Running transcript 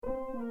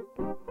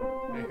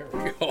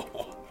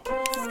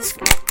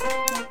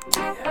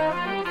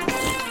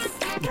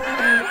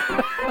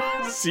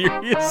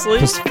Seriously?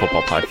 This is a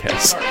football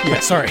podcast.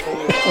 Yeah, sorry.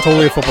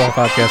 Totally a football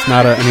podcast,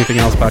 not a anything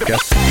else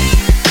podcast.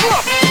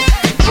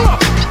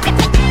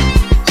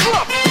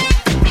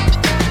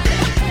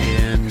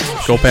 And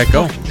go pack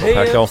go. Go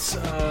Pack, go.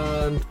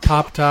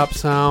 Top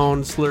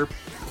sound slurp.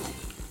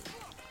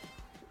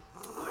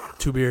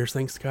 2 beers,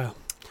 thanks Kyle.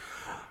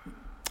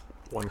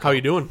 How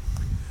you doing?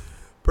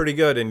 Pretty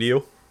good, and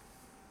you?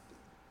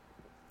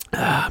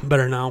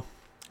 Better now.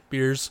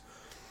 Beers,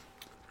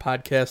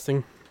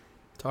 podcasting,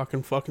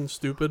 talking fucking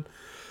stupid.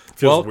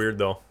 Feels weird,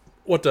 though.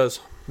 What does?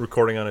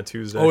 Recording on a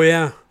Tuesday. Oh,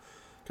 yeah.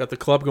 Got the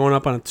club going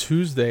up on a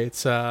Tuesday.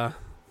 It's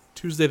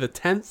Tuesday the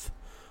 10th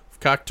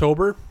of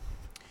October.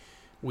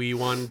 We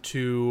wanted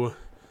to...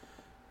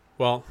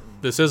 Well,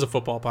 this is a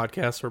football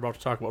podcast. We're about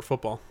to talk about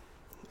football.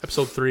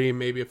 Episode 3,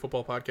 maybe a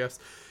football podcast.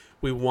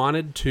 We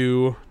wanted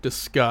to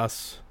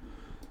discuss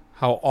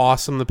how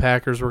awesome the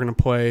Packers were going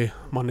to play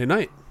Monday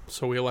night.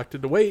 So we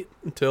elected to wait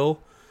until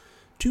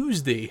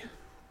Tuesday.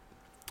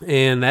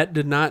 And that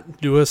did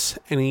not do us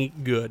any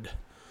good.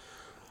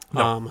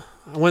 No.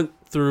 I went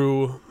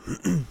through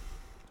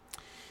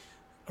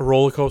a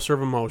roller coaster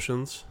of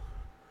emotions.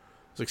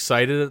 I was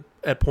excited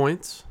at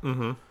points.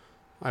 Mm-hmm.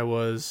 I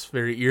was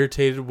very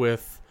irritated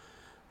with,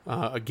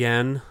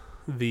 again,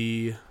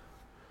 the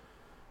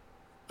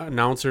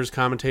announcers,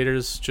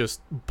 commentators just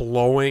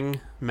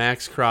blowing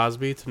Max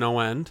Crosby to no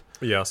end.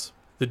 Yes.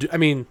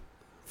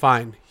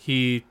 Fine.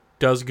 He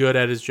does good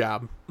at his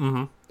job.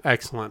 Mm-hmm.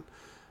 Excellent.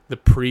 The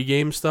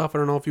pregame stuff, I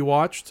don't know if you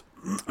watched.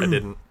 I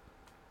didn't.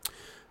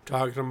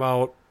 Talking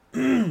about,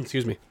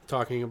 his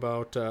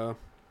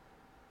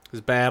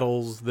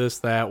battles, this,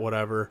 that,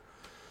 whatever.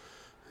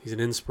 He's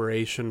an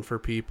inspiration for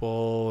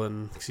people,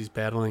 and he's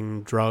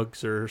battling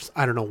drugs, or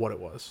I don't know what it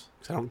was,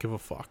 because I don't give a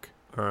fuck.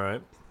 All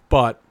right.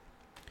 But,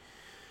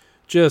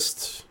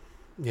 just,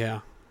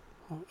 yeah,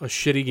 a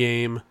shitty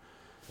game.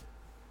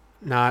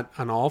 Not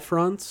on all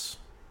fronts.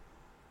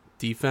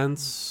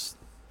 Defense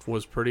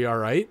was pretty all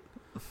right.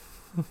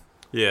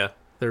 Yeah.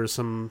 There was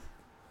some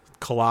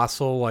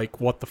colossal, like,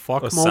 what the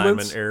fuck Assignment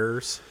moments.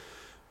 errors.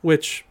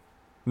 Which...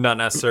 Not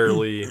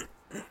necessarily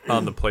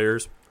on the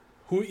players.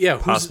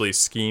 Possibly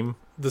scheme.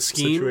 the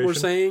scheme situation? we're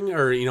saying,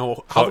 or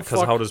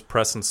How does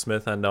Preston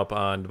Smith end up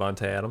on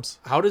Devontae Adams?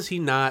 How does he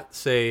not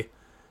say,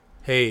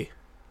 "Hey,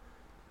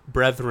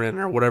 brethren,"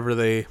 or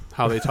whatever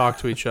how they talk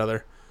to each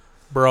other,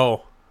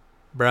 bruh,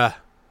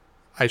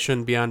 I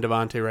shouldn't be on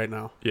Devontae right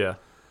now. Yeah.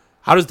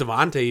 How does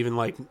Devontae even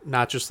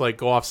not just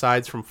go off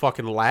sides from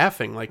fucking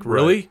laughing?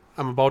 Really? Right.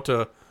 I'm about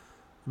to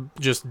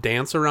just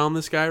dance around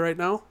this guy right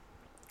now.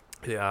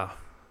 Yeah,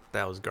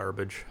 that was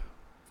garbage.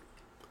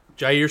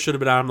 Jair should have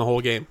been on him the whole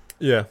game.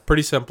 Yeah.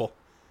 Pretty simple.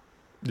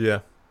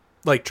 Yeah.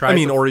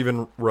 Try. Or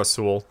even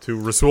Rasul too.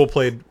 Rasul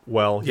played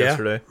well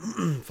yesterday.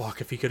 Fuck,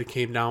 if he could have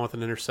came down with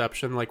an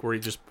interception, where he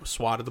just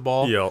swatted the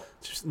ball. Yep.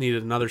 Just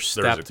needed another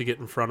step to get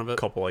in front of it.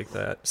 Couple like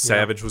that.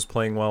 Savage was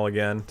playing well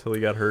again till he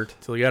got hurt.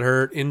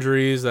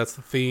 Injuries, that's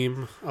the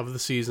theme of the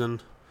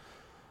season.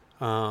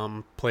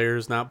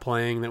 Players not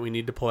playing that we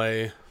need to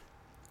play.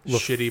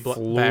 Shitty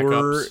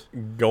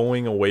backups.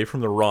 Going away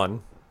from the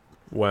run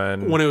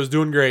when it was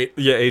doing great.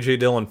 Yeah, A.J.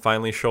 Dillon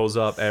finally shows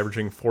up,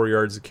 averaging 4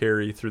 yards a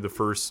carry through the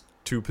first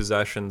 2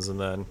 possessions, and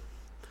then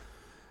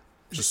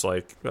just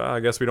I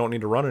guess we don't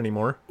need to run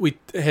anymore. We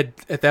had,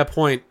 at that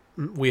point,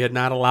 we had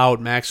not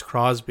allowed Max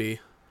Crosby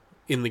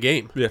in the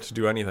game. We have to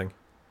do anything.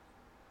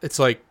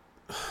 It's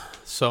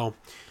so,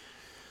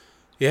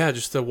 yeah,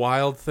 just a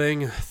wild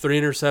thing.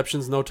 3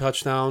 interceptions, no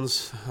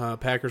touchdowns.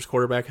 Packers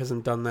quarterback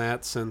hasn't done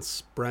that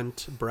since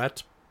Brett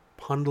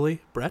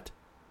Hundley.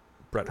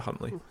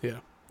 Yeah,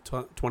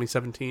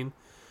 2017.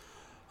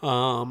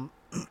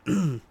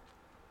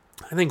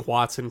 I think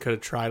Watson could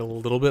have tried a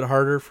little bit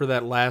harder for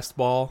that last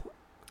ball.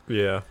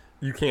 Yeah.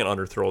 You can't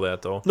underthrow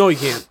that, though. No, you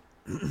can't.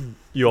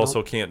 You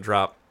also can't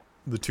drop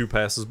the 2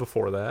 passes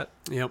before that.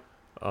 Yep.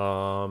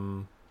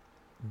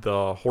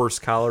 The horse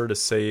collar to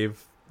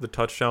save the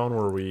touchdown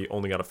where we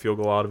only got a field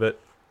goal out of it.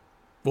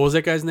 What was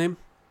that guy's name?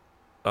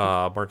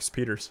 Marcus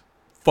Peters.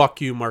 Fuck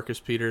you, Marcus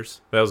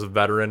Peters. That was a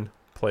veteran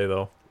play,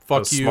 though.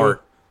 Fuck you.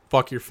 Smart.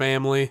 Fuck your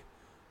family.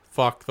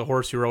 Fuck the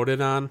horse you rode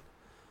in on.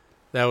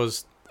 That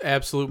was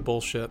absolute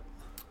bullshit.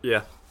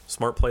 Yeah,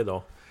 smart play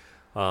though.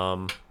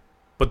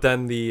 But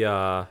then the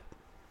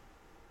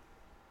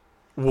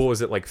what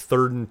was it,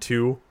 3rd and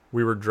 2?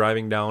 We were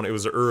driving down. It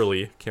was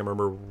early. Can't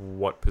remember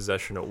what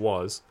possession it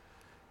was.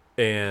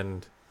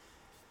 And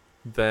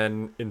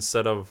then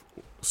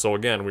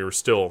again, we were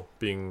still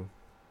being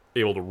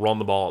able to run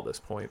the ball at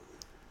this point.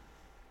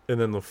 And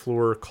then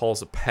LaFleur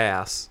calls a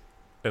pass,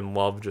 and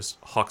Love just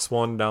hucks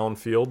one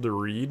downfield to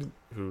Reed,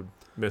 who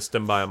missed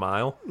him by a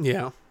mile.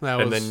 Yeah,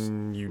 and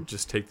then you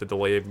just take the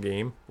delay of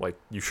game.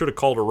 You should have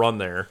called a run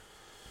there.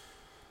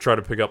 Try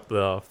to pick up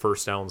the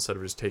first down instead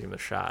of just taking the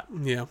shot.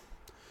 Yeah.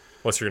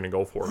 Unless you're going to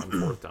go for it on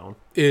 4th down.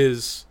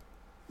 Is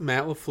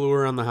Matt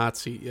LaFleur on the hot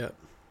seat yet?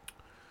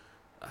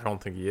 I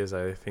don't think he is.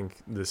 I think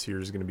this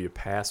year is going to be a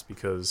pass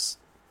because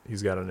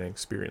he's got an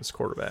inexperienced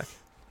quarterback.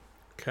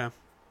 Okay.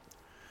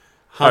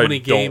 How many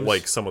games? Don't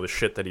like some of the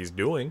shit that he's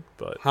doing,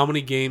 but How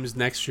many games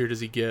next year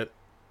does he get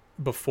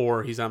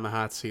before he's on the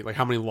hot seat? Like,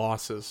 how many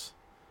losses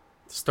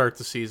to start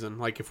the season?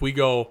 Like, if we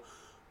go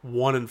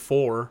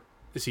 1-4,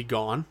 is he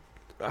gone?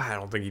 I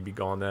don't think he'd be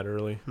gone that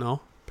early.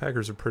 No.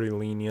 Packers are pretty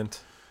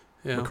lenient.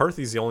 Yeah.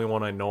 McCarthy's the only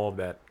one I know of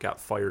that got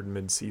fired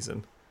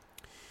mid-season.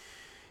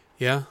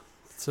 Yeah.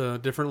 It's a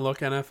different look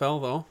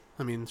NFL, though.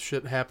 I mean,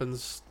 shit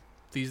happens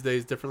these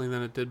days differently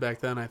than it did back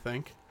then, I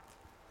think.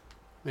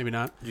 Maybe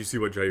not. Did you see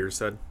what Jair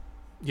said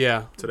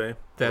Yeah. today?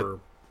 That or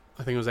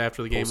I think it was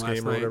after the game last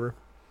post-game or night. whatever?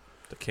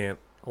 They can't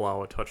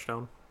allow a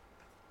touchdown.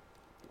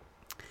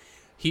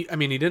 He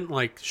didn't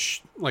like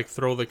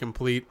throw the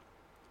complete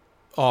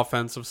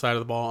offensive side of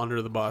the ball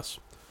under the bus.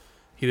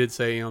 He did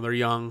say, they're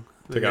young.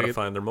 They got to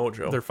find their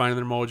mojo. They're finding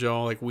their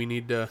mojo. Like, we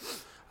need to.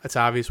 It's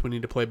obvious we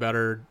need to play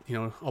better.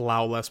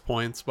 Allow less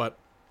points. But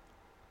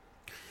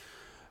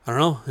I don't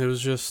know. It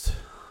was just.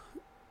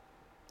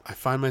 I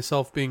find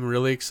myself being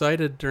really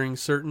excited during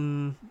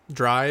certain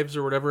drives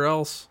or whatever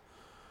else,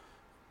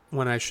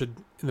 when I should,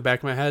 in the back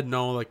of my head,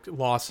 know like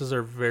losses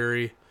are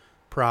very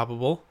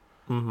probable.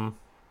 Mm-hmm.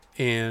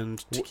 And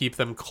to keep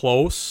them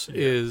close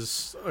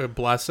is a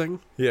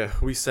blessing. Yeah,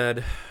 we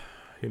said,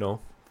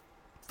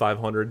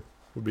 500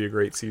 would be a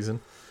great season.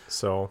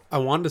 So I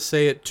wanted to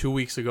say it 2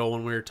 weeks ago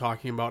when we were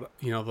talking about,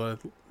 the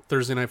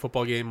Thursday night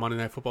football game, Monday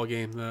night football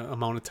game, the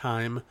amount of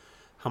time,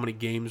 how many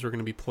games were going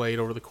to be played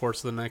over the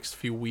course of the next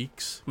few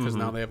weeks, because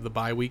now they have the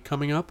bye week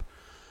coming up.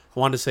 I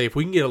wanted to say if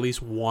we can get at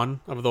least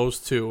one of those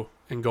two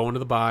and go into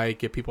the bye,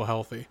 get people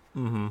healthy.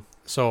 Mm-hmm.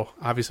 So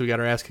obviously we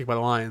got our ass kicked by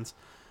the Lions.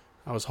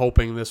 I was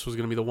hoping this was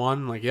going to be the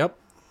one. Like, yep,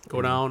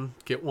 go down,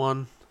 get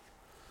one.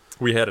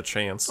 We had a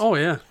chance. Oh,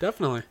 yeah,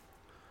 definitely.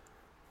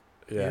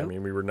 Yeah, Yep. I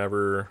mean, we were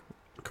never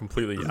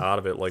completely out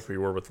of it like we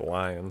were with the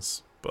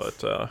Lions.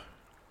 But,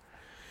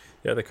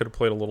 yeah, they could have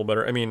played a little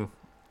better. I mean,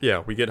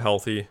 yeah, we get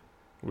healthy.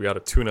 We got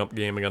a tune-up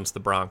game against the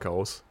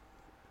Broncos.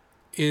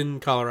 In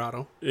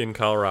Colorado.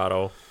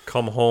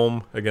 Come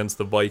home against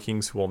the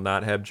Vikings, who will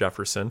not have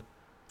Jefferson.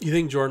 You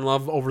think Jordan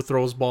Love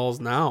overthrows balls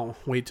now?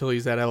 Wait till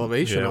he's at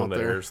elevation out when the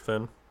there. air's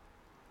thin.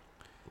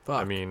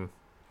 Fuck. I mean,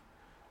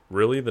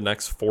 really, the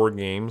next 4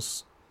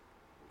 games,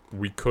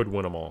 we could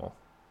win them all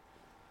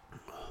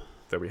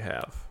that we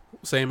have.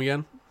 Say him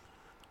again.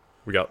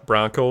 We got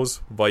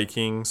Broncos,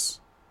 Vikings,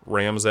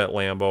 Rams at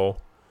Lambeau,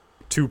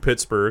 2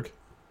 Pittsburgh.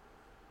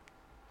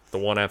 The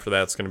one after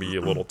that's going to be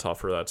a little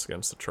tougher. That's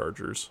against the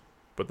Chargers.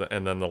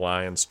 And then the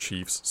Lions,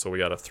 Chiefs. So we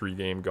got a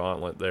 3-game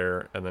gauntlet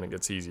there. And then it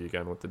gets easy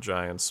again with the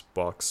Giants,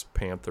 Bucks,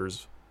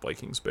 Panthers,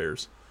 Vikings,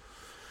 Bears.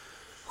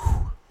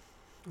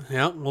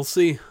 Yeah, we'll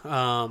see.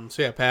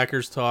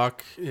 Packers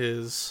talk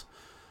is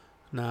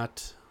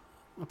not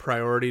a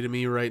priority to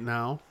me right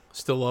now.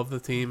 Still love the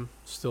team.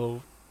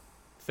 Still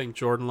think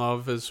Jordan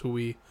Love is who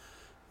we...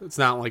 It's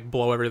not like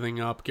blow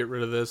everything up, get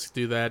rid of this,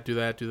 do that, do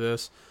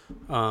this.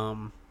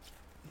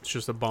 It's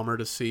just a bummer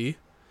to see.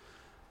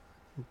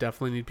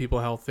 Definitely need people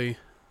healthy.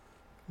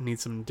 Need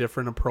some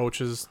different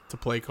approaches to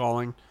play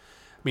calling.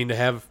 I mean, to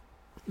have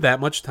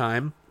that much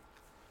time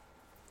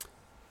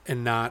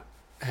and not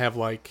have,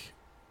 like,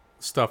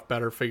 stuff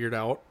better figured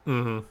out.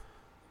 Mm-hmm.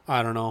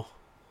 I don't know.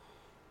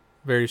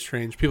 Very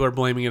strange. People are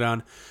blaming it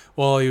on,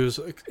 well, he was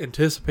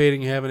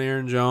anticipating having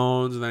Aaron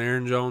Jones, and then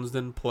Aaron Jones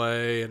didn't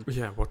play. And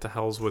Yeah, what the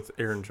hell's with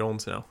Aaron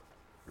Jones now?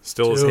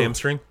 Still his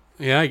hamstring?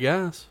 Yeah, I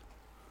guess.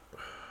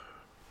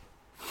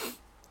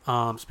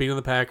 Speaking of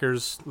the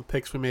Packers, the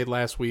picks we made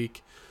last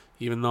week,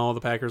 even though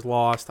the Packers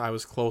lost, I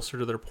was closer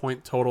to their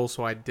point total,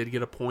 so I did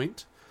get a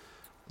point.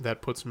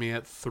 That puts me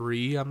at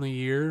 3 on the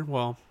year.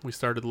 Well, we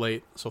started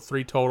late, so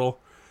 3 total.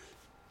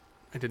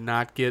 I did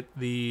not get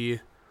the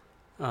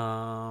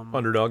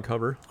Underdog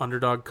cover.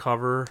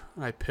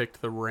 I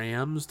picked the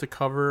Rams to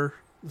cover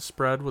the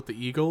spread with the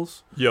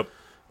Eagles. Yep.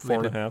 They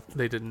 4.5.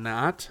 They did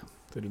not.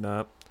 They did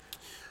not.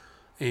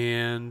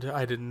 And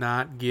I did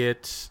not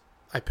get...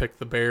 I picked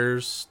the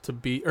Bears to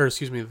beat... Or,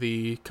 excuse me,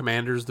 the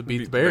Commanders to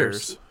beat the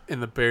Bears.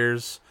 And the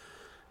Bears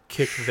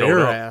kicked Showed their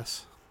up.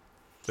 ass.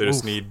 They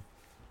just need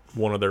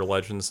one of their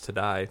legends to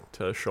die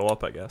to show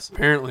up, I guess.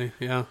 Apparently,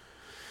 yeah.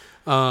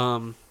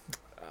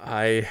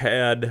 I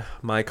had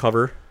my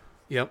cover.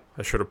 Yep.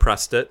 I should have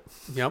pressed it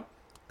Yep.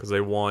 because they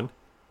won.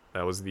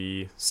 That was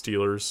the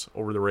Steelers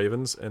over the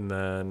Ravens. And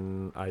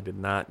then I did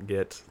not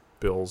get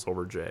Bills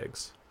over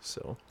Jags.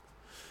 So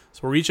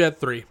we're each at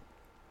 3.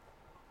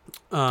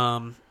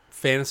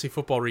 Fantasy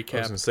football I was recap.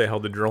 going to say,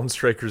 how'd the Drone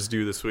Strikers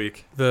do this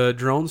week? The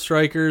Drone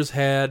Strikers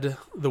had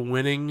the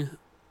winning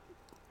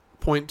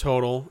point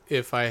total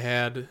if I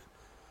had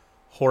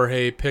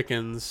Jorge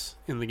Pickens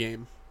in the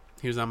game.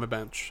 He was on my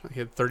bench. He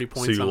had 30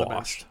 points So on you the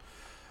lost.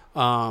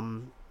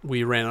 bench.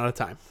 We ran out of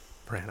time.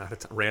 Ran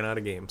out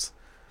of games.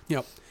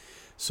 Yep.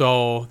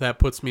 So that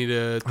puts me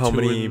to How 2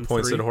 many and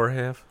points 3. did Jorge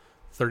have?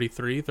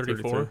 33,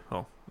 34. 33?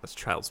 Oh, that's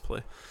child's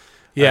play.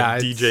 Yeah. I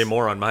had it's- DJ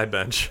Moore on my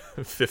bench,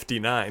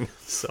 59.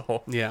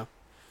 So Yeah.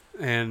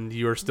 And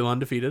you are still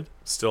undefeated.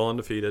 still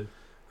undefeated.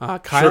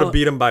 Should Kyle have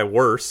beat him by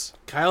worse.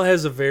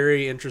 has a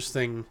very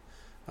interesting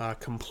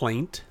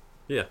complaint.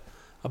 Yeah.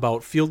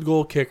 about field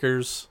goal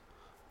kickers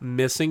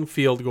missing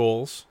field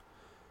goals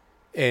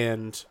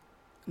and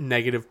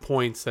negative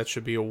points that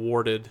should be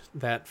awarded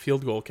that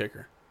field goal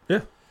kicker.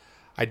 Yeah.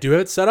 I do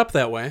have it set up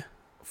that way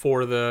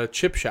for the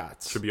chip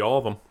shots. Should be all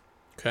of them.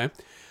 Okay.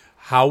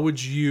 How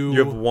would you...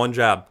 You have one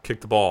job.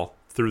 Kick the ball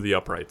through the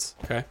uprights.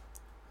 Okay.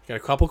 Got a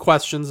couple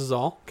questions is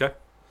all. Okay.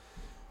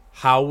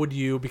 How would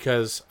you...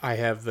 Because I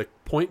have the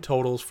point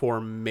totals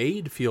for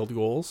made field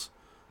goals.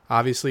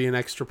 Obviously, an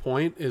extra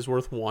point is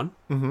worth 1.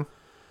 Mm-hmm.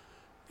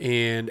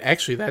 And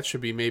actually, that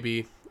should be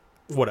maybe...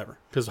 Whatever.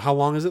 Because how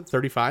long is it?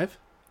 35?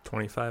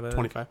 25, I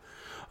think.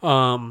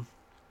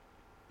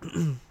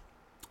 25.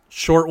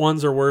 Short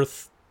ones are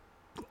worth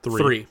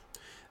 3. 3.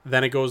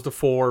 Then it goes to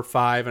 4,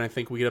 5, and I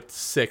think we get up to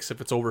 6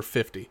 if it's over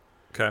 50.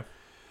 Okay.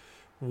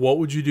 What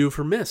would you do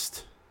for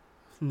missed?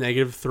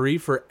 -3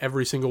 for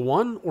every single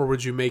one? Or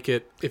would you make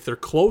it, if they're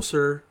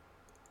closer,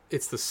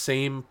 it's the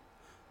same,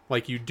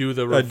 like you do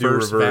the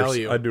reverse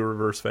value? I'd do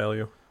reverse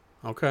value.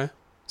 Okay.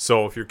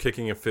 So if you're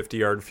kicking a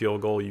 50-yard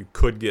field goal, you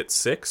could get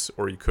 6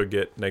 or you could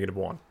get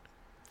 -1.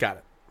 Got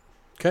it.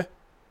 Okay.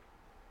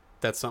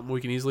 That's something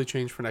we can easily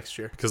change for next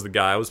year. Because the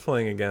guy I was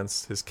playing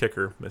against, his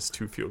kicker, missed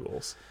 2 field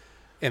goals.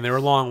 And they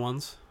were long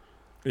ones.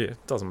 Yeah,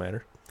 it doesn't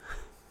matter.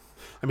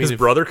 I mean, His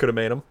brother could have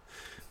made them.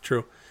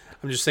 True.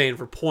 I'm just saying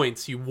for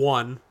points, you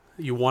won.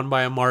 You won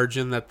by a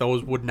margin that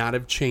those would not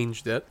have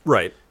changed it.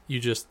 Right. You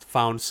just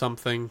found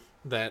something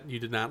that you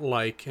did not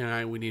like,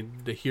 and we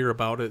needed to hear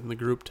about it in the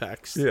group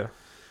text. Yeah.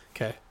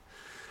 Okay.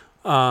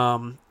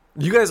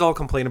 You guys all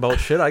complain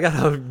about shit. I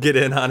gotta get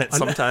in on it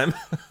sometime.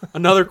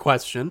 Another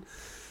question.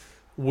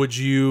 Would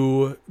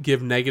you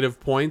give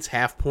negative points,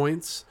 half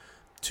points,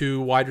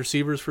 to wide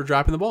receivers for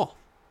dropping the ball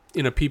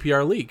in a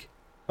PPR league?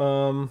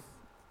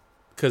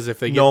 Because if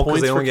they get no,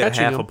 points they for only get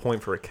catching half them, a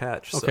point for a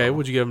catch. okay, So.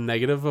 would you give them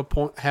negative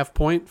half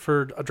point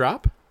for a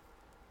drop?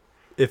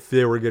 If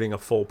they were getting a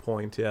full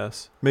point,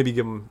 yes. Maybe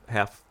give them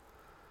half,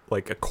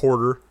 like a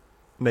quarter,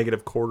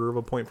 -1/4 of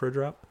a point for a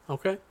drop.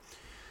 Okay.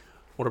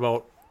 What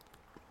about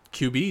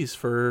QBs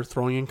for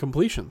throwing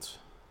incompletions?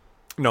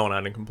 No,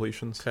 not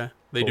incompletions. Okay.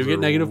 They Those do get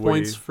are negative way-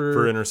 points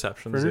for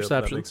interceptions. for Yeah,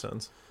 that interceptions. makes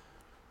sense.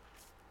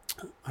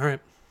 All right.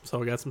 So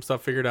we got some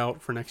stuff figured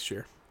out for next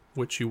year,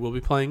 which you will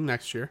be playing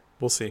next year.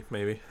 We'll see,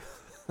 maybe.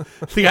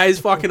 The guy's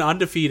fucking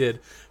undefeated.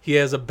 He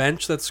has a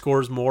bench that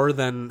scores more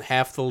than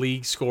half the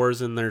league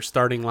scores in their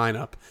starting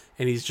lineup,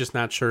 and he's just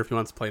not sure if he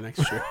wants to play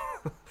next year.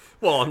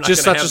 Well, I'm not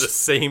Just going to such have a- the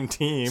same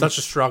team. Such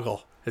a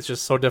struggle. It's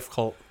just so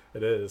difficult.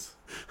 It is.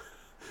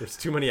 There's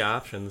too many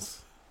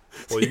options.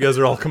 Well, you guys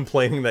are all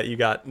complaining that you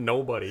got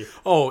nobody.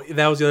 Oh,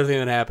 that was the other thing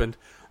that happened.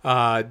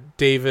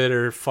 David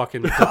or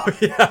fucking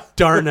Yeah.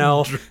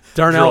 Darnell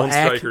Drone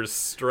strikers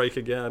strike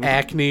again.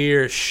 Acne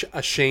or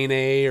Shane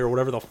A or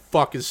whatever the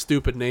fuck his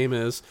stupid name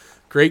is.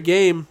 Great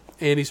game,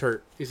 and he's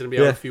hurt. He's going to be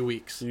out Yeah. a few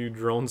weeks. You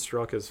drone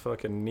struck his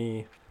fucking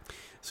knee.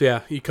 So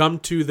yeah, you come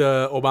to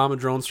the Obama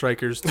drone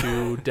strikers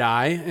to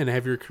die and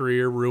have your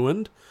career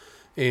ruined,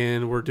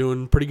 and we're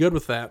doing pretty good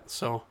with that.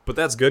 So But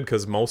that's good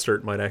because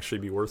Mostert might actually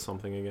be worth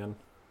something again.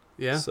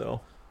 yeah,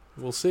 So,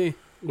 we'll see.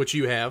 Which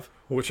you have.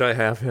 which I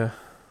have, yeah.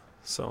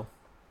 So,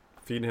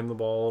 feeding him the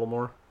ball a little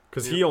more.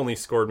 Because he only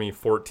scored me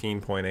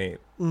 14.8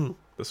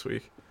 this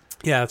week.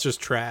 Yeah, it's just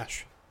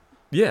trash.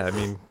 Yeah, I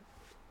mean,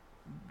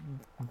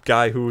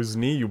 guy whose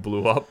knee you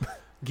blew up.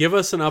 Give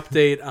us an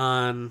update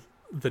on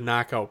the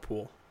knockout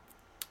pool.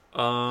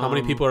 How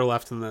many people are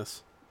left in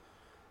this?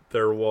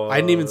 There was... I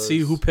didn't even see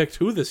who picked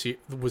who this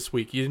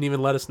week. You didn't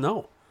even let us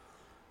know.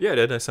 Yeah, I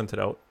did. I sent it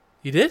out.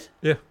 You did?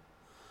 Yeah.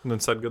 And then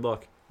said good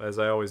luck, as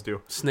I always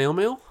do. Snail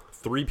mail?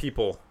 3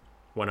 people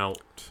went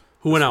out.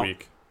 Who went this out?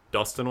 week.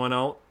 Dustin went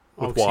out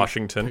with Oh, so you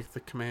Washington. picked the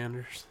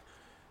Commanders.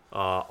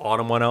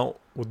 Autumn went out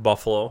with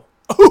Buffalo.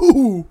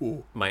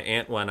 Ooh! My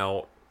aunt went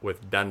out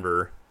with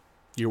Denver.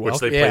 You're Which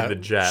welcome. they played the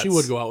Jets. She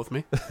would go out with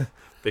me.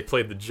 They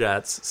played the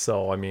Jets,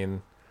 so, I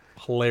mean,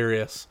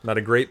 Hilarious. not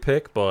a great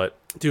pick, but...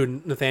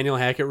 Dude, Nathaniel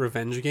Hackett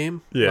revenge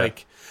game? Yeah.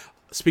 Like,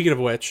 speaking of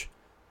which,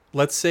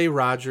 let's say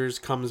Rodgers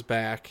comes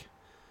back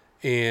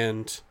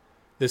and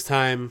this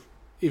time,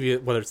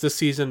 whether it's this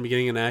season,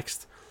 beginning of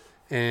next,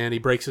 and he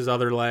breaks his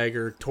other leg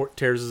or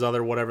tears his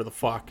other whatever the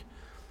fuck.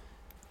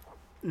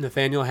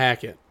 Nathaniel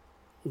Hackett,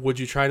 would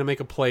you try to make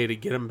a play to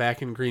get him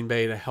back in Green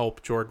Bay to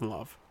help Jordan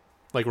Love?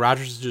 Like,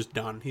 Rodgers is just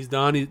done. He's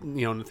done.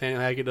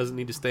 Nathaniel Hackett doesn't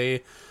need to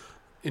stay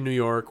in New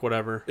York,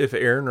 whatever. If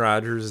Aaron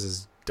Rodgers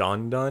is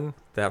done,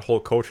 that whole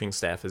coaching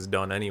staff is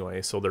done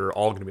anyway, so they're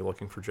all going to be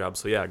looking for jobs.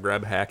 So, yeah,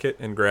 grab Hackett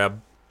and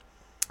grab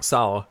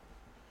Saleh.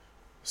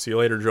 See you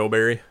later, Joe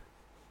Barry.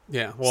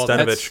 Yeah, well,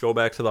 Stenovich, go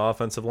back to the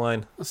offensive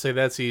line. I'll say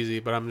that's easy,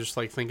 but I'm just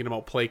like thinking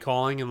about play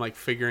calling and like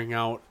figuring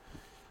out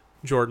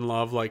Jordan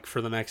Love like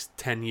for the next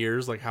 10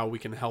 years, like how we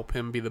can help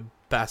him be the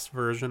best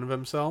version of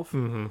himself.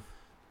 Mm-hmm.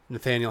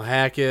 Nathaniel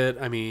Hackett,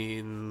 I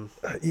mean,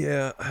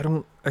 Yeah,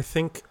 I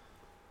think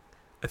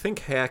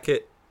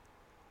Hackett,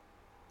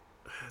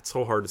 it's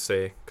so hard to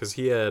say because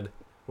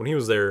when he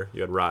was there,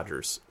 you had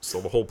Rodgers,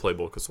 so the whole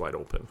playbook was wide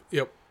open.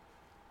 yep.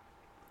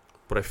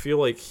 But I feel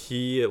like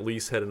he at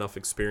least had enough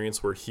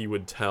experience where he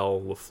would tell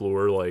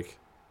LaFleur, like,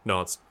 no,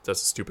 that's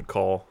a stupid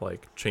call,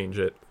 like change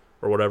it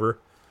or whatever.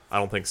 I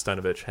don't think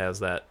Stenavich has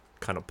that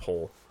kind of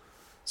pull.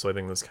 So I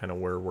think that's kind of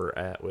where we're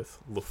at with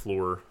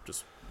LaFleur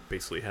just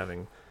basically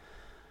having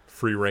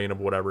free reign of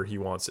whatever he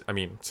wants. I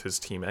mean, it's his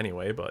team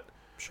anyway, but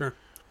Sure.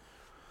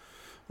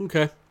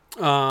 Okay.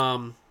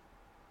 Good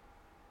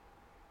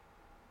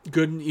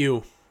and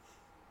you.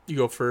 You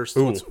go first.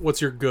 Ooh.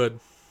 What's your good?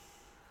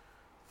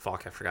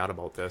 fuck, I forgot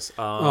about this.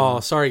 Oh,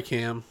 sorry,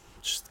 Cam.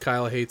 Just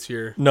Kyle hates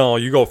your No,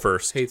 you go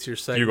first.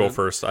 segment. You go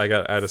first. I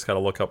just got to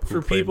look up who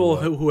For played people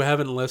what. who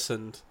haven't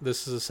listened,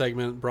 this is a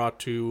segment brought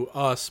to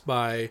us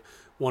by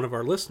one of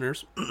our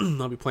listeners.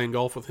 I'll be playing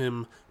golf with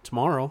him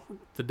tomorrow,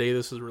 the day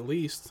this is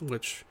released,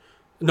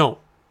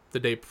 the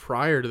day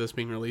prior to this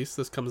being released.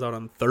 This comes out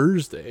on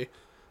Thursday,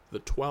 the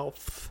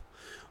 12th.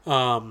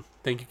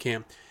 Thank you,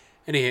 Cam.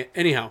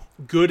 Anyhow,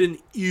 good and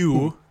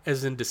you,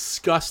 as in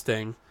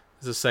disgusting,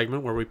 is a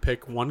segment where we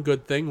pick one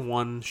good thing,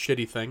 one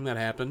shitty thing that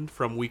happened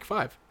from week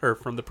 5, or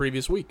from the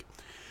previous week.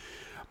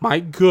 My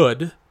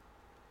good...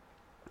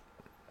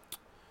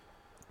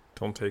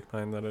 Don't take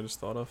mine that I just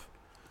thought of.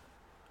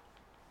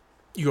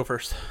 You go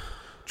first.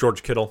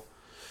 George Kittle,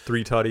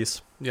 3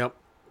 tutties. Yep.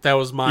 That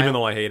was my... Even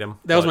though I hate him.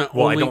 That was my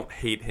Well, only... I don't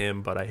hate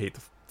him, but I hate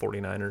the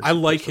 49ers. I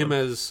like him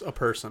as a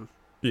person.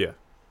 Yeah.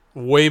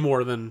 Way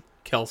more than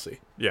Kelsey.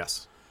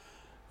 Yes.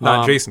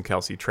 Not Um, Jason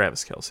Kelsey,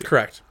 Travis Kelsey.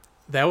 Correct.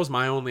 That was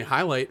my only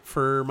highlight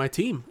for my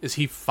team, is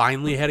he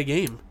finally had a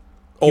game.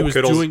 He was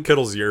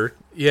Kittle's your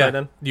Yeah. tight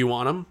end? Do you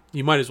want him?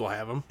 You might as well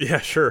have him. Yeah,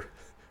 sure.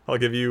 I'll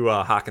give you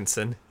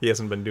Hawkinson. He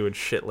hasn't been doing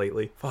shit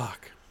lately.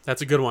 Fuck.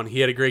 That's a good one. He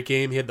had a great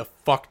game. He had the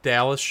Fuck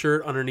Dallas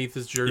shirt underneath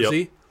his jersey.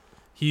 Yep.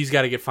 He's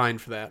got to get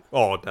fined for that.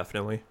 Oh,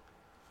 definitely.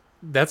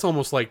 That's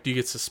almost like, do you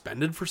get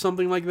suspended for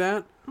something like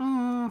that?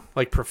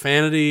 Like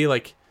profanity,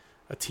 like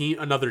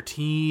another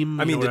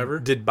team, I mean, whatever.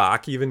 did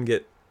Bach even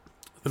get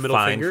The middle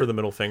fined finger? for the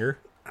middle finger?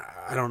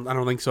 I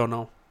don't think so,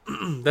 no.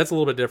 That's a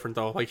little bit different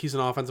though. Like, he's an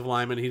offensive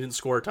lineman. He didn't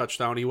score a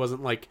touchdown. He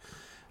wasn't like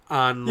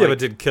on Yeah, but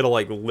did Kittle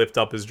like lift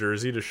up his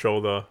jersey to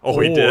show the he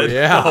Oh, did?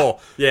 yeah. Oh,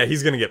 yeah,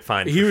 he's going to get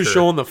fined. he for was sure.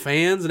 showing the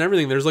fans and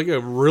everything. There's like a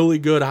really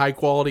good high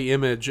quality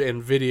image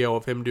and video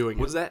of him doing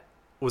Was it.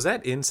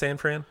 that in San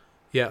Fran?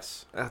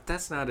 Yes.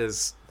 That's not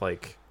as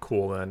like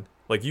cool then.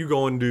 Like you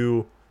go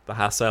into the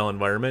hostile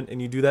environment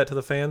and you do that to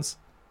the fans,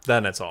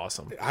 then it's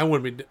awesome. I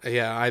wouldn't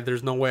be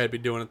there's no way I'd be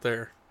doing it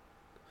there.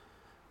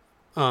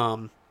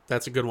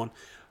 That's a good one.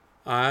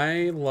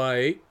 I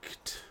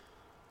liked,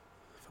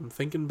 if I'm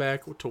thinking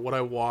back to what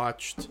I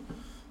watched,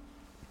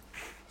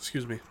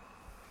 excuse me.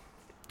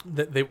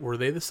 Were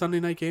they the Sunday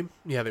night game?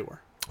 Yeah, they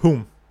were.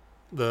 Whom?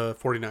 The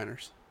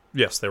 49ers.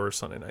 Yes, they were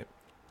Sunday night.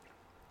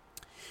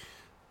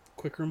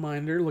 Quick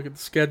reminder, look at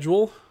the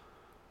schedule.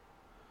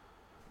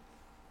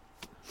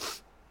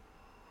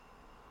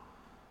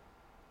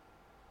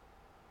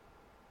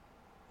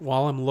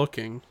 While I'm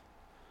looking,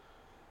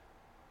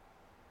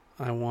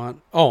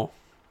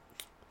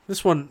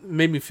 this one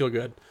made me feel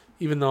good.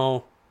 Even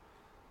though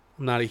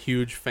I'm not a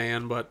huge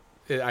fan, but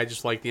I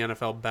just like the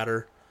NFL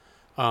better.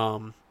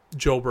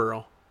 Joe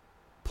Burrow.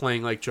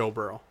 Playing like Joe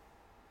Burrow.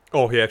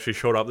 Oh, he actually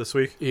showed up this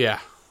week? Yeah.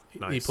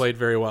 Nice. He played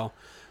very well.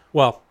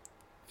 Well,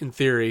 in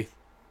theory,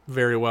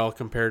 very well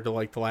compared to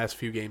like the last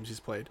few games he's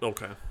played.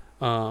 Okay.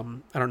 I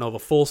don't know the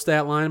full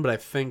stat line, but I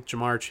think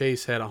Jamar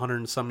Chase had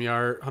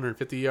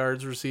 150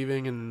 yards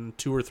receiving and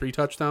 2 or 3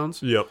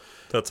 touchdowns. Yep.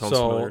 That sounds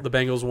So familiar. the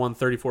Bengals won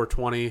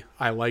 34-20.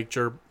 I like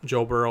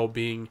Joe Burrow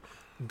being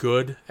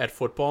good at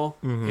football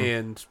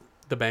and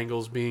the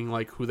Bengals being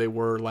like who they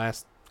were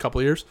last couple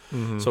of years.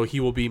 So he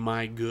will be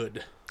my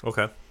good.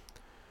 Okay.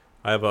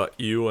 I have a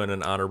U and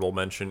an honorable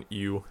mention.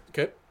 U.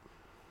 Okay.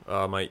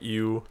 My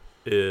U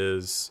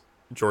is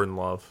Jordan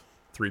Love.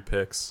 3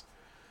 picks.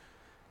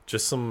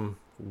 Just some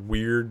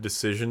weird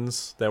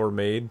decisions that were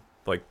made,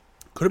 like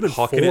Could have been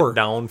hucking 4. it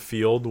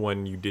downfield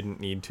when you didn't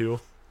need to.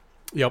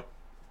 Yep.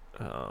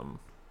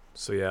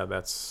 So yeah,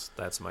 that's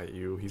my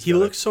U. He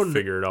looks so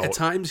figured out. At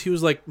times he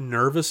was like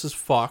nervous as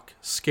fuck,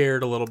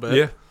 scared a little bit.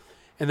 Yeah.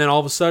 And then all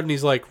of a sudden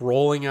he's like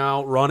rolling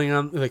out, running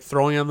on, like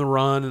throwing on the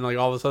run and like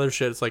all this other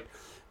shit. It's like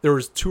there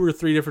was 2 or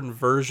 3 different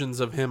versions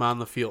of him on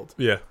the field.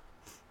 Yeah.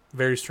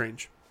 Very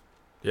strange.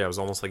 Yeah, it was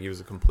almost like he was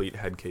a complete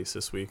head case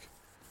this week.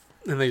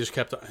 And they just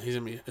kept, is he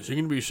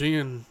going to be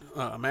seeing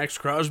Max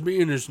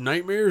Crosby in his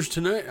nightmares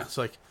tonight? I was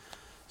like,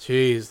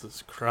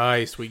 Jesus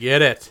Christ, we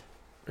get it.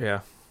 Yeah.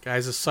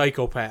 Guy's a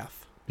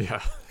psychopath.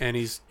 Yeah. And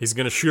he's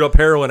going to shoot up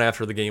heroin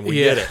after the game. We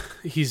get it.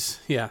 He's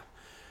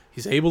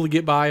able to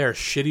get by our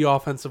shitty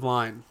offensive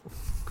line.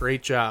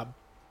 Great job.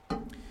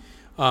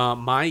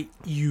 My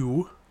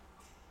U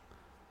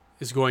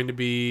is going to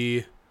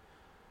be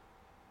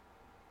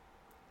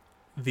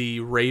the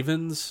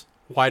Ravens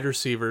wide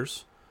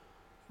receivers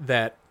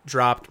that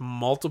dropped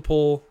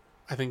multiple.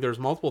 I think there's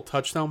multiple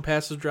touchdown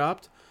passes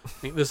dropped. I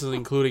think this is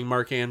including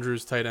Mark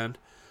Andrews, tight end.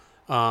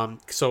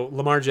 So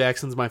Lamar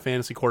Jackson's my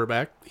fantasy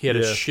quarterback. He had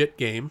a shit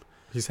game.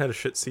 He's had a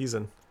shit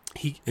season.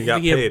 He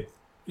got paid.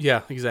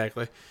 Yeah,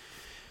 exactly.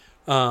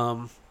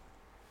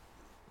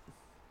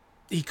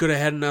 he could have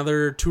had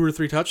another 2 or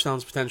 3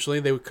 touchdowns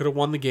potentially. They could have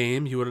won the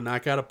game. You would have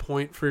not got a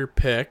point for your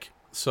pick.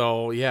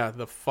 So, yeah,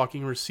 the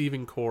fucking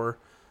receiving core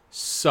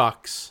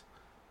sucks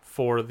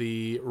for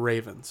the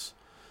Ravens.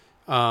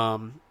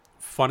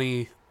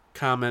 Funny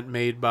comment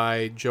made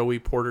by Joey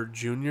Porter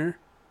Jr.,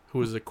 who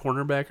was a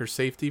cornerback or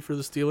safety for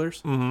the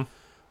Steelers,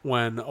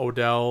 when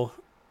Odell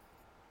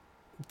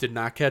did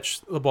not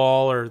catch the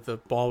ball or the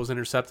ball was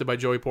intercepted by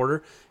Joey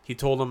Porter. He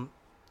told him,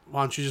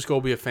 why don't you just go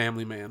be a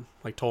family man?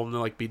 Like, told him to,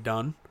 like, be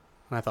done.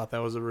 And I thought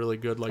that was a really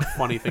good, like,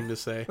 funny thing to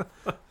say.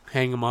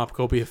 Hang him up,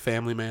 go be a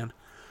family man.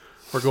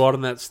 Or go out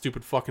on that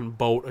stupid fucking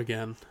boat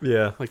again.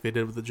 Yeah. Like they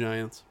did with the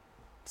Giants.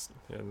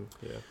 And,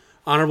 yeah.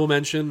 Honorable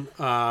mention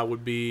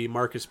would be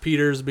Marcus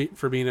Peters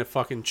for being a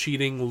fucking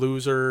cheating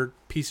loser,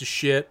 piece of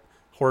shit,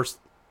 horse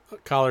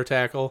collar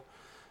tackle.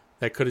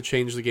 That could have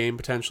changed the game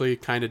potentially.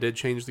 Kind of did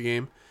change the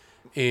game.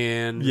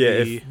 And yeah,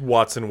 if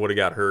Watson would have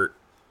got hurt,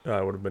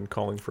 I would have been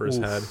calling for his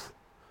head.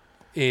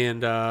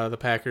 And the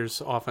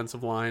Packers'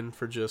 offensive line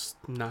for just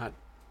not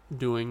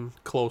doing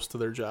close to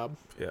their job.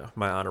 Yeah,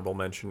 my honorable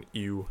mention,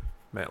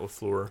 Matt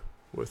LaFleur,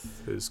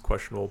 with his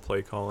questionable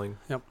play calling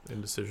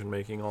and decision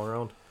making all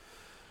around.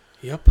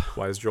 Yep.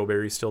 Why is Joe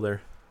Barry still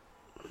there?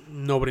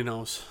 Nobody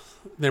knows.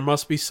 There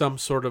must be some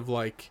sort of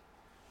like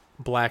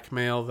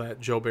blackmail that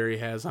Joe Barry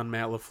has on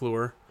Matt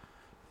LaFleur.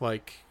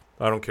 Like,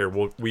 I don't care.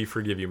 We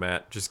forgive you,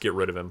 Matt. Just get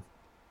rid of him.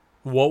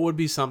 What would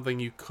be something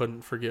you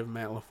couldn't forgive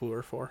Matt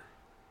LaFleur for?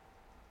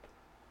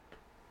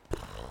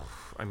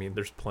 I mean,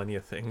 there's plenty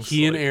of things.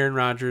 He and Aaron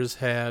Rodgers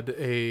had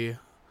a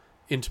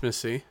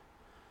intimacy,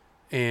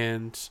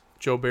 and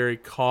Joe Barry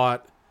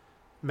caught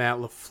Matt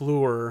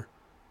LaFleur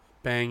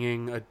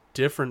banging a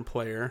different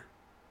player.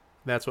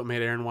 That's what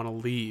made Aaron want to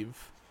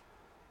leave.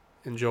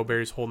 And Joe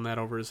Barry's holding that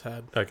over his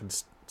head. I can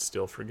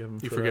still forgive him.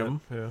 You for forgive that.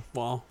 him? Yeah.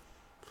 Well,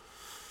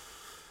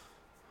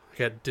 I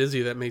got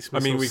dizzy. That makes me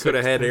I mean, so we sick could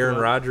have to had think Aaron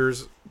about.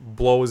 Rodgers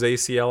blow his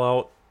ACL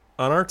out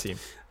on our team.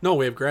 No,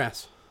 we have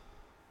grass.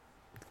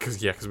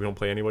 Because we don't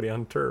play anybody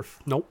on turf.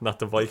 Nope. Not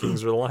the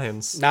Vikings or the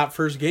Lions. Not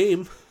first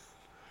game.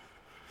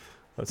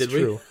 That's Did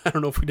true. we? I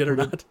don't know if we did or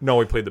not. No,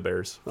 we played the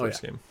Bears Oh,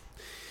 first yeah. game.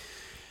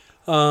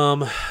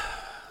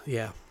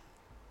 Yeah.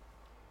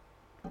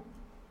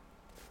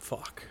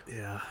 Fuck.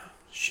 Yeah.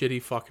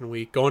 Shitty fucking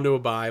week. Going to a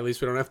bye. At least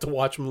we don't have to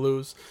watch them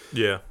lose.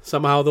 Yeah.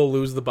 Somehow they'll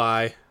lose the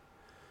bye.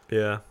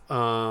 Yeah.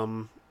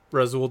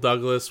 Rasul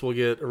Douglas will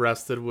get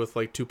arrested with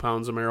like 2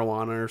 pounds of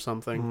marijuana or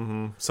something.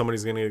 Mm-hmm.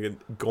 Somebody's going to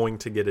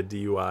get a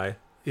DUI.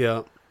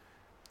 Yeah.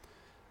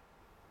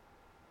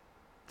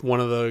 One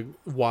of the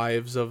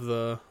wives of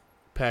the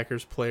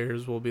Packers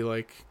players will be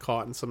like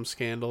caught in some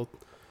scandal,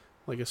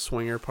 like a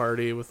swinger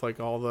party with like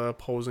all the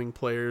opposing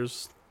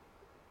players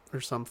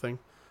or something.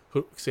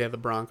 Because he had the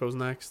Broncos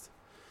next.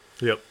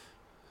 Yep.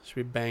 Should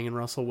be banging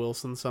Russell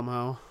Wilson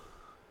somehow.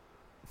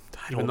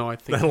 I Even though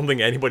don't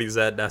think anybody's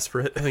that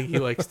desperate. I think he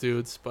likes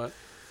dudes, but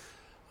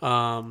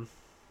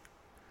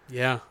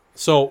yeah.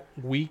 So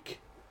week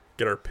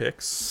Get our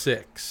picks.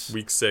 6.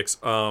 Week 6.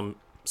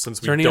 Since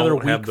Is there we any other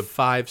don't have week the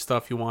 5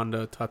 stuff you wanted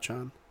to touch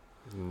on?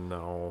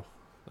 No.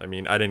 I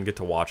mean, I didn't get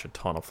to watch a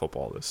ton of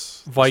football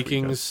this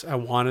Vikings, I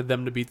wanted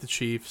them to beat the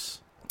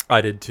Chiefs. I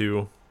did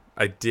too.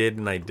 I did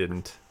and I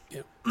didn't.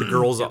 Yep. The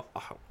girls,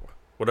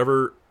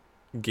 whatever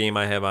game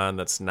I have on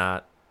that's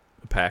not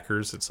the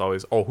Packers, it's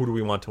always, who do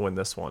we want to win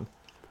this one?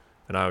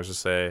 And I always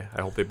just say,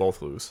 I hope they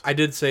both lose. I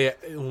did say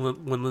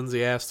when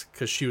Lindsay asked,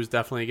 because she was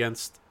definitely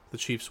against the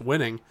Chiefs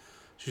winning,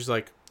 she's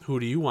like, who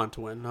do you want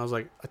to win? And I was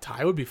like, a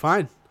tie would be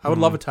fine. I would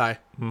love a tie.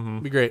 Mm-hmm.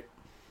 It'd be great.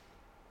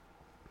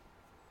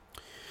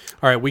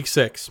 All right, week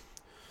 6.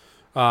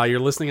 You're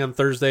listening on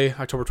Thursday,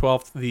 October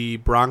 12th. The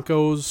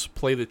Broncos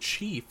play the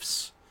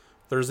Chiefs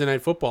Thursday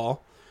Night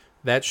Football.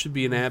 That should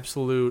be an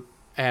absolute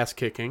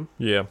ass-kicking.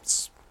 Yeah.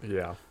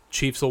 Yeah.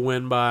 Chiefs will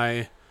win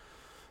by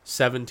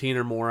 17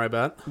 or more, I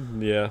bet.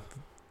 Yeah.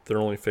 They're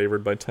only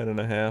favored by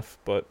 10.5,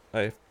 but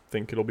I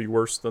think it'll be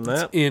worse than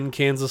that. It's in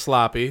Kansas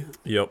Sloppy.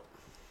 Yep.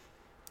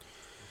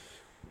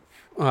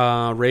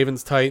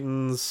 Ravens,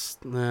 Titans.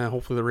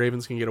 Hopefully the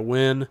Ravens can get a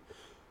win.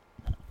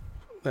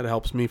 That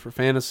helps me for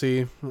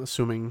fantasy,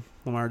 assuming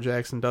Lamar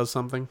Jackson does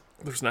something.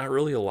 There's not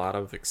really a lot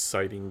of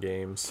exciting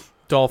games.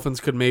 Dolphins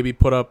could maybe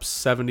put up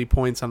 70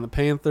 points on the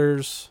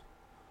Panthers.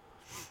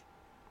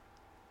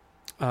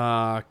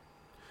 Wasn't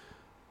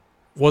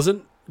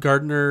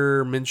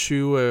Gardner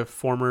Minshew a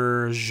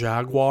former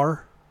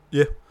Jaguar?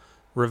 Yeah.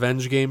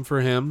 Revenge game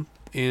for him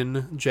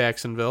in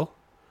Jacksonville.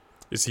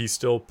 Is he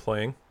still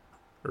playing?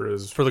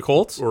 For the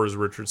Colts? Or is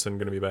Richardson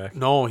going to be back?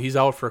 No, he's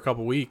out for a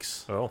couple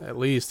weeks. Oh. At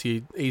least.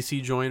 He AC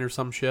joint or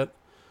some shit.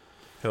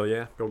 Hell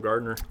yeah. Go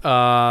Gardner.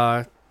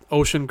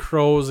 Ocean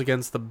Crows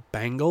against the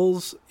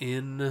Bengals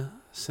in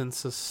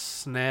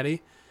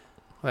Cincinnati.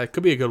 That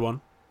could be a good one.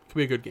 Could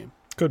be a good game.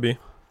 Could be.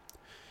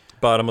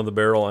 Bottom of the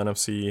barrel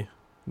NFC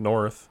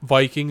North.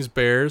 Vikings,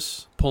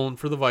 Bears, pulling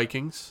for the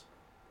Vikings.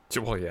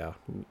 Well, yeah.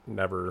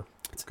 Never.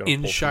 It's gonna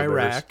in pull for the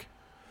Bears.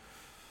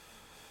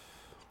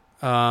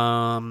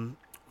 Chirac.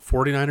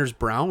 49ers,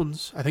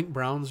 Browns. I think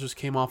Browns just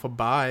came off a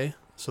bye,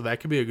 so that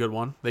could be a good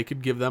one. They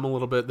could give them a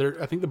little bit.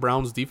 I think the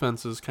Browns'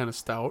 defense is kind of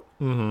stout.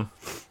 Mm-hmm.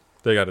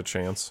 They got a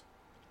chance.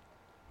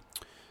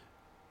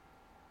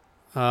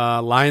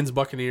 Lions,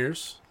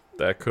 Buccaneers.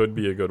 That could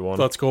be a good one.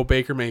 Let's go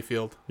Baker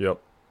Mayfield. Yep.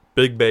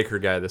 Big Baker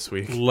guy this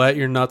week. Let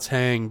your nuts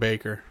hang,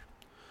 Baker.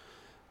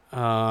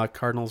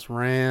 Cardinals,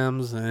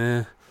 Rams.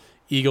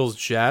 Eagles,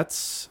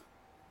 Jets.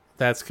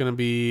 That's going to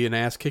be an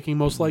ass kicking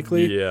most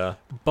likely. Yeah.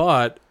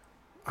 But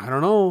I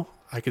don't know.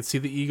 I could see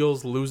the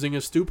Eagles losing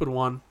a stupid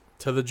one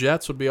to the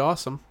Jets would be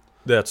awesome.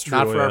 That's true.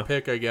 Not for our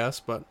pick, I guess,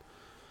 but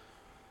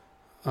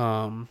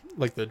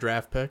like the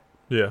draft pick.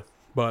 Yeah.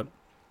 But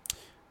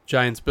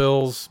Giants,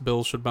 Bills.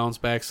 Bills should bounce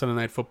back Sunday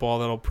Night Football.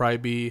 That'll probably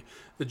be...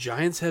 The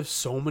Giants have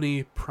so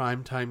many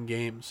primetime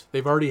games.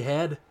 They've already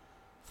had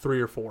 3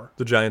 or 4.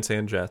 The Giants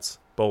and Jets.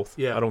 Both.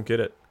 Yeah. I don't get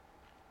it.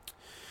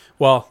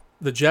 Well,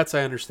 the Jets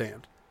I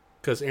understand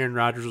because Aaron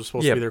Rodgers was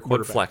supposed to be their but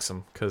quarterback. flex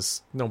them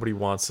because nobody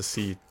wants to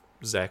see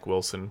Zach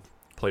Wilson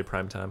play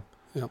primetime.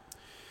 Yep.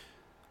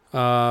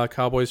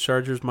 Cowboys,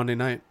 Chargers, Monday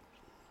night.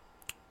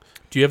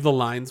 Do you have the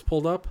lines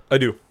pulled up? I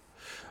do.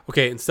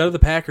 Okay, instead of the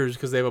Packers,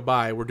 because they have a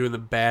bye, we're doing the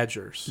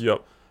Badgers.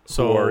 Yep.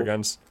 So who are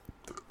against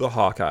the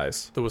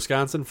Hawkeyes. The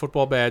Wisconsin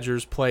football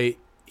Badgers play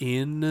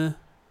in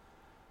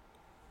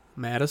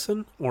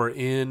Madison or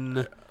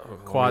in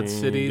Quad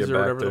Cities or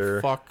whatever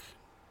the fuck.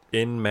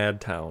 In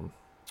Madtown.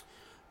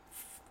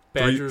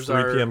 Badgers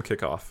 3 p.m.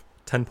 kickoff.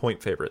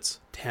 10-point favorites.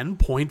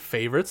 10-point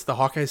favorites? The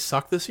Hawkeyes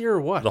suck this year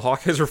or what? The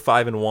Hawkeyes are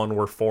 5-1.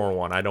 We're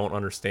 4-1. I don't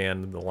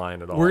understand the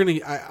line at all. We're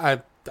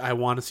gonna. I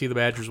want to see the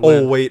Badgers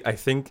win. Oh wait, I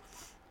think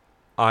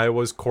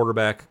Iowa's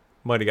quarterback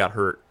might have got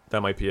hurt.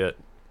 That might be it.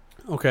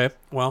 Okay,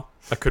 well,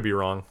 I could be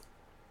wrong.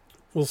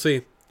 We'll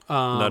see.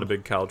 Not a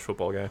big college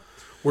football guy.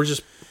 We're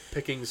just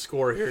picking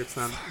score here. It's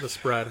not the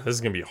spread. This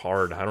is gonna be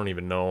hard. I don't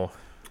even know.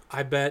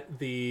 I bet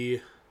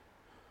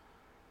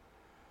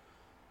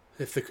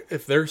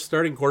if they're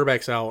starting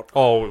quarterbacks out.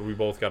 Oh, we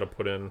both got to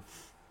put in.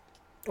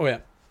 Oh yeah,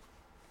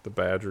 the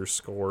Badgers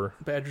score.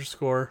 Badgers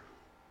score.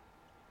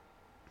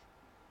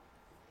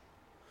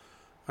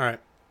 All right,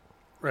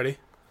 ready?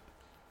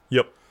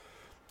 Yep.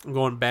 I'm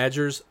going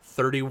Badgers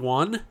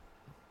 31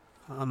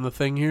 on the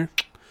thing here,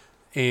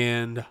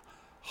 and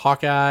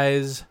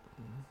Hawkeyes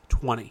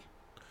 20.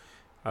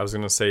 I was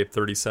gonna say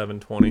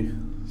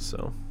 37-20.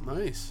 So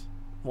nice.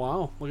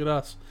 Wow, look at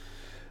us.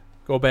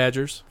 Go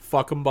Badgers.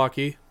 Fuck 'em,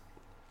 Bucky.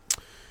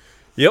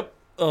 Yep.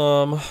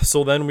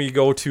 So then we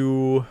go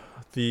to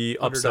the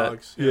upset.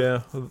 Underdogs,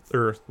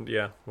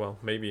 yeah. Well,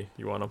 maybe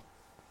you want to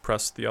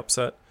press the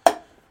upset.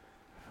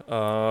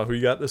 Who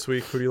you got this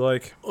week? Who do you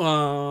like?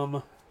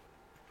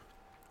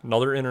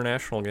 Another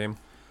international game.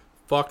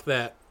 Fuck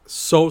that.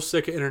 So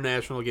sick of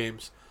international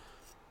games.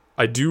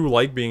 I do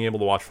like being able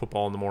to watch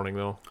football in the morning,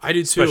 though. I do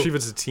too. Especially if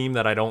it's a team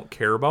that I don't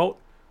care about.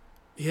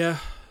 Yeah.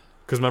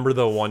 Because remember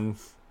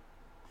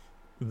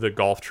the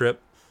golf trip?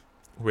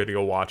 We had to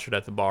go watch it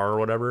at the bar or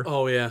whatever.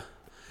 Oh, yeah.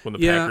 When the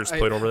Packers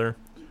played over there.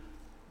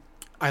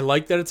 I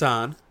like that it's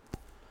on.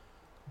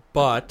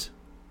 But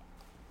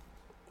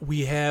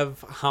we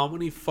have how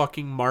many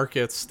fucking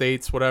markets,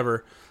 states,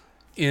 whatever,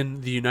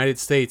 in the United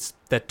States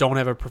that don't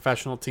have a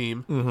professional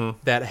team,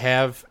 that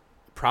have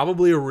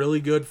probably a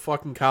really good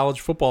fucking college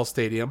football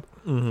stadium.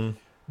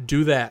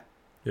 Do that.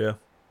 Yeah.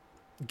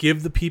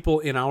 Give the people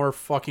in our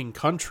fucking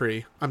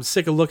country. I'm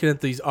sick of looking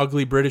at these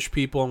ugly British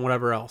people and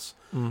whatever else.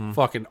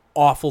 Fucking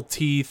awful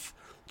teeth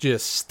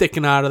just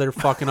sticking out of their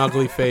fucking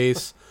ugly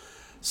face.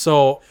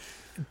 So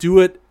do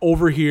it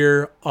over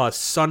here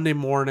Sunday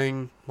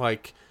morning,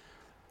 like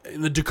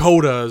in the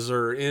Dakotas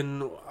or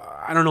in,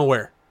 I don't know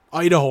where,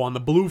 Idaho on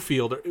the blue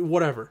field or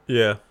whatever.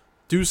 Yeah.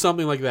 Do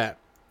something like that.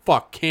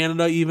 Fuck,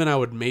 Canada even I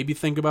would maybe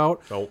think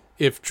about. Nope.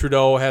 If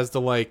Trudeau has to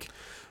like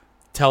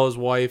tell his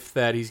wife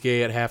that he's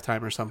gay at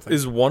halftime or something.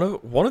 Is one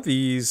of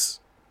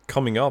these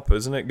coming up?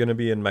 Isn't it going to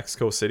be in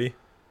Mexico City?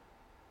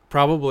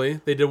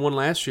 Probably. They did one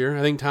last year.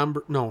 I think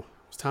was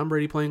Tom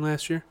Brady playing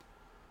last year?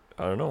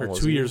 I don't know. Or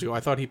 2 years ago. I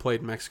thought he played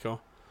in Mexico.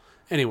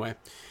 Anyway,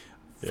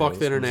 fuck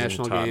the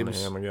international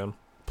games. Again.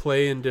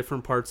 Play in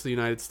different parts of the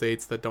United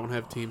States that don't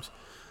have teams.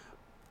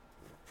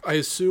 I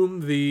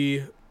assume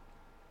the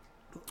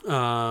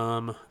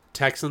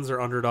Texans are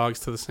underdogs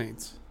to the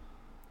Saints.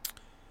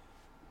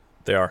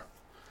 They are.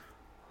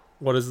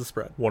 What is the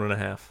spread?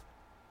 1.5.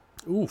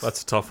 Oof.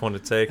 That's a tough one to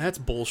take. That's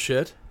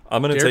bullshit.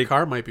 I'm gonna Derek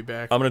Carr might be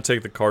back. I'm gonna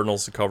take the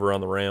Cardinals to cover on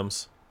the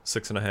Rams.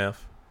 6.5.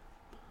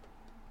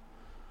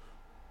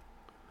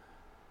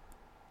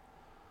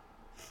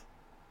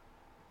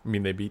 I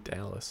mean, they beat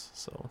Dallas,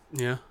 so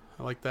Yeah,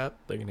 I like that.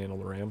 they can handle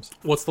the Rams.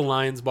 What's the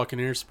Lions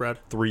Buccaneers spread?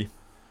 3.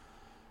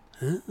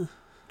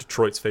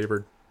 Detroit's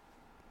favored.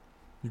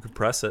 You could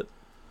press it.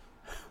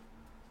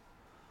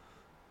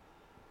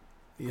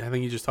 Yeah, I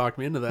think you just talked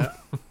me into that.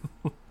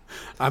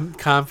 I'm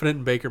confident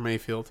in Baker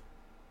Mayfield.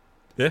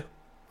 Yeah.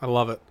 I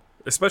love it.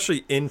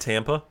 Especially in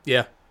Tampa.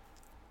 Yeah.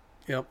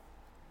 Yep.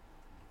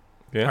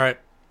 Yeah. All right.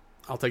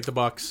 I'll take the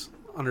Bucks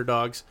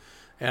underdogs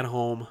at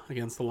home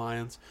against the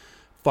Lions.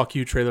 Fuck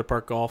you, Trailer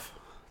Park Golf.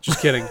 Just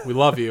kidding. We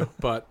love you,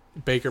 but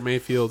Baker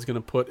Mayfield's going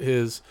to put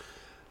his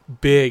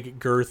big,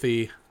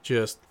 girthy,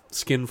 just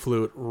skin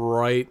flute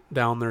right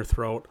down their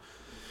throat.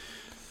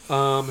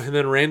 And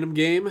then random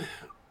game,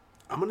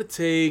 I'm gonna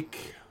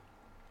take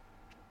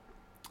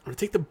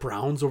the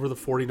Browns over the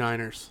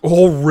 49ers.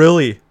 Oh,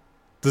 really?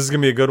 This is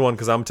going to be a good one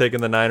because I'm taking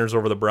the Niners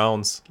over the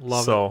Browns.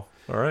 Love it. All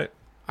right.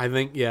 I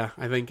think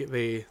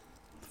the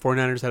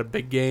 49ers had a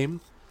big game,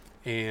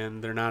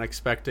 and they're not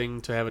expecting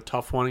to have a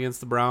tough one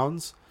against the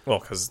Browns. Well,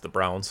 because it's the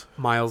Browns.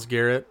 Myles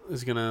Garrett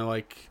is going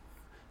to,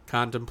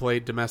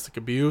 contemplate domestic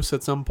abuse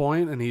at some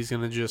point, and he's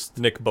going to just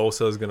Nick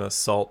Bosa is going to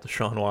assault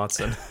Deshaun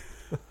Watson.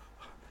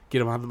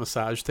 get him on the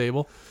massage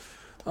table.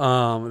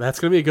 That's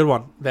going to be a good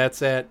one.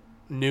 That's at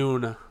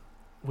noon.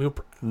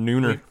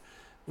 Nooner.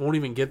 We won't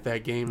even get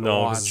that game to No,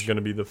 watch. this is going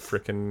to be the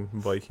frickin'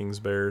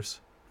 Vikings-Bears.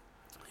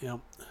 Yep.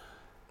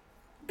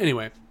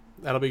 Anyway,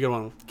 that'll be a good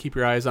one. Keep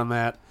your eyes on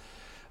that.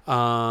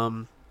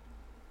 All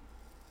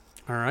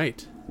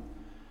right.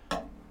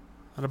 That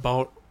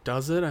about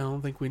does it. I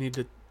don't think we need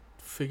to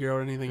figure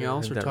out anything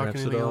else or that talk wraps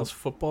it anything up. else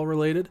football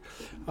related.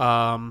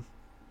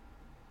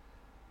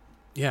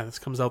 This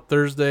comes out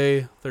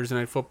Thursday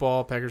Night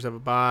Football. Packers have a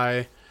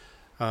bye.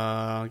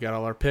 Got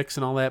all our picks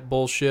and all that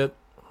bullshit.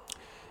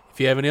 If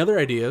you have any other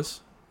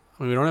ideas,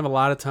 we don't have a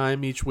lot of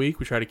time each week.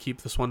 We try to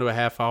keep this one to a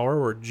half hour.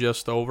 We're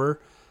just over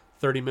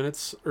 30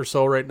 minutes or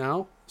so right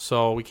now,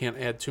 so we can't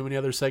add too many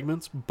other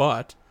segments.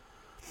 But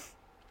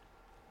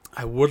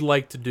I would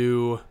like to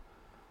do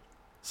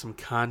some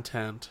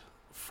content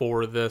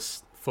for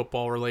this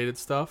football-related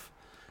stuff.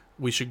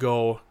 We should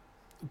go.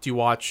 Do you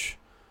watch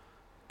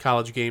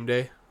College Game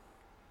Day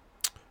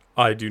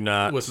I do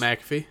not. with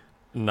McAfee?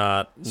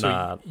 Not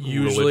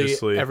Usually,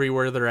 religiously.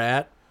 everywhere they're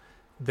at,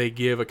 they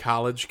give a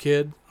college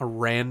kid, a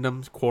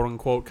random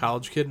quote-unquote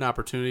college kid, an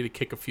opportunity to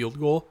kick a field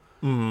goal,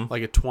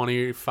 like a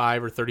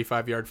 25 or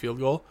 35-yard field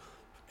goal,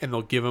 and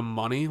they'll give him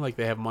money, like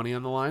they have money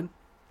on the line.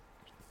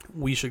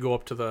 We should go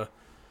up to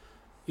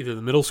either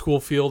the middle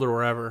school field or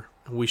wherever,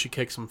 and we should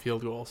kick some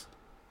field goals.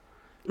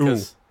 Ooh,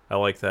 I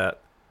like that.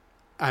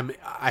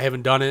 I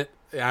haven't done it.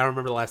 I don't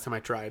remember the last time I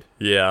tried.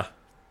 Yeah.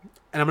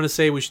 And I'm going to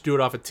say we should do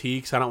it off a tee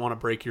because I don't want to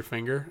break your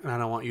finger, and I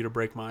don't want you to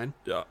break mine.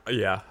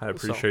 Yeah, I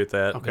appreciate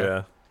that. okay.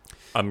 Yeah.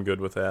 I'm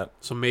good with that.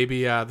 So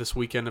maybe this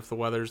weekend, if the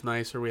weather's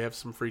nice or we have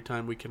some free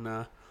time, we can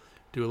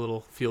do a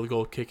little field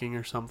goal kicking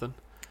or something.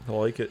 I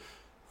like it.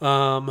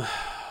 Other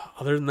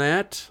than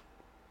that,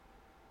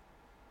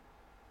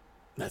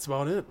 that's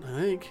about it, I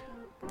think.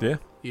 Yeah.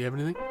 You have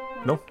anything?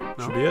 No,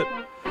 should be it.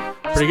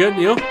 Pretty good,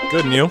 Neil?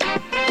 Good, Neil.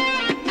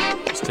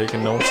 Just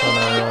taking notes on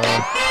our